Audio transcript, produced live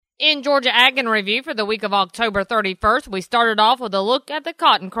In Georgia Ag in Review for the week of October 31st, we started off with a look at the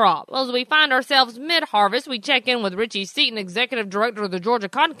cotton crop. As we find ourselves mid-harvest, we check in with Richie Seaton, Executive Director of the Georgia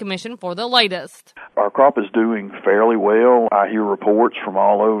Cotton Commission, for the latest. Our crop is doing fairly well. I hear reports from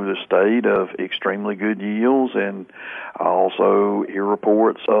all over the state of extremely good yields, and I also hear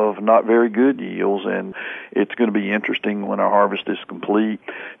reports of not very good yields, and it's going to be interesting when our harvest is complete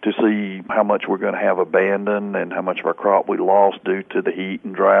to see how much we're going to have abandoned and how much of our crop we lost due to the heat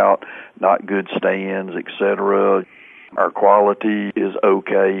and drought, not good stands, etc. Our quality is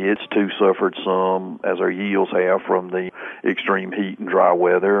okay. It's too suffered some, as our yields have, from the extreme heat and dry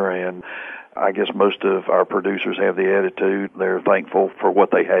weather, and I guess most of our producers have the attitude they're thankful for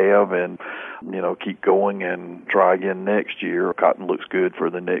what they have and, keep going and try again next year. Cotton looks good for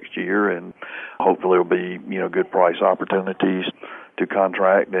the next year, and hopefully there'll be, good price opportunities to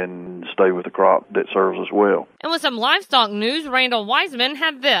contract and stay with the crop that serves us well. And with some livestock news, Randall Wiseman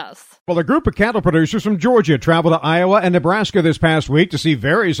had this. Well, a group of cattle producers from Georgia traveled to Iowa and Nebraska this past week to see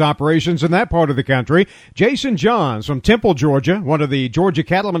various operations in that part of the country. Jason Johns from Temple, Georgia, one of the Georgia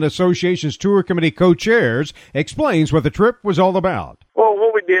Cattlemen Association's Tour Committee co-chairs, explains what the trip was all about. Well,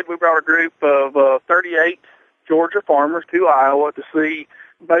 what we did, we brought a group of 38 Georgia farmers to Iowa to see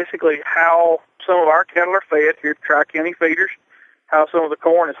basically how some of our cattle are fed here at Tri-County feeders, how some of the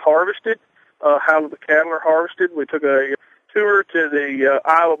corn is harvested, how the cattle are harvested. We took a tour to the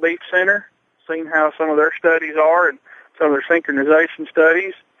Iowa Beef Center, seen how some of their studies are and some of their synchronization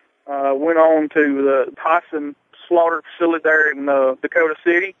studies. Went on to the Tyson slaughter facility there in Dakota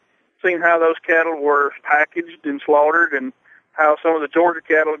City, seen how those cattle were packaged and slaughtered and how some of the Georgia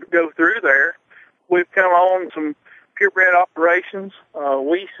cattle go through there. We've come on some purebred operations,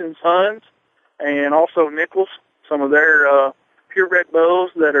 Weiss and Sons, and also Nichols, some of their purebred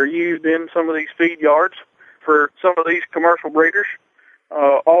bulls that are used in some of these feed yards for some of these commercial breeders.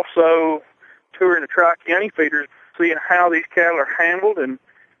 Also touring the Tri-County feeders, seeing how these cattle are handled and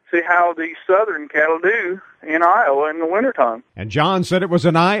see how these southern cattle do in Iowa in the wintertime. And John said it was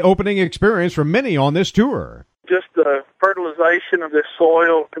an eye-opening experience for many on this tour. Just the fertilization of this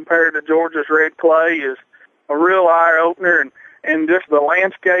soil compared to Georgia's red clay is a real eye-opener, and just the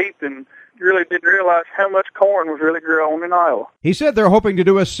landscape, and really didn't realize how much corn was really grown in Iowa. He said they're hoping to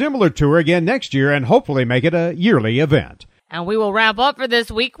do a similar tour again next year and hopefully make it a yearly event. And we will wrap up for this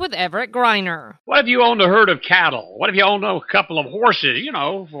week with Everett Greiner. What if you owned a herd of cattle? What if you owned a couple of horses,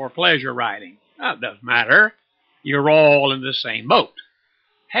 for pleasure riding? That doesn't matter. You're all in the same boat.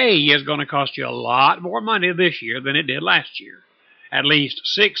 Hay is going to cost you a lot more money this year than it did last year. At least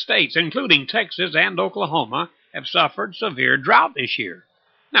 6 states, including Texas and Oklahoma, have suffered severe drought this year.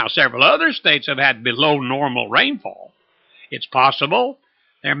 Now, several other states have had below normal rainfall. It's possible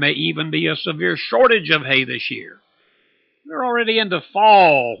there may even be a severe shortage of hay this year. We're already into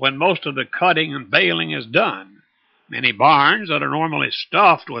fall when most of the cutting and baling is done. Many barns that are normally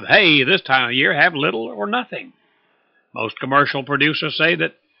stuffed with hay this time of year have little or nothing. Most commercial producers say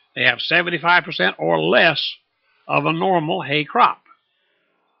that they have 75% or less of a normal hay crop.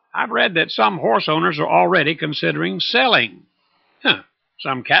 I've read that some horse owners are already considering selling.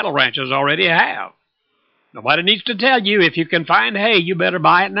 Some cattle ranchers already have. Nobody needs to tell you if you can find hay, you better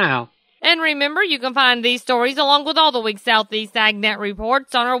buy it now. And remember, you can find these stories along with all the week's Southeast AgNet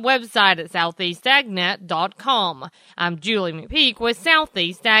reports on our website at southeastagnet.com. I'm Julie McPeak with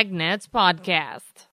Southeast AgNet's podcast.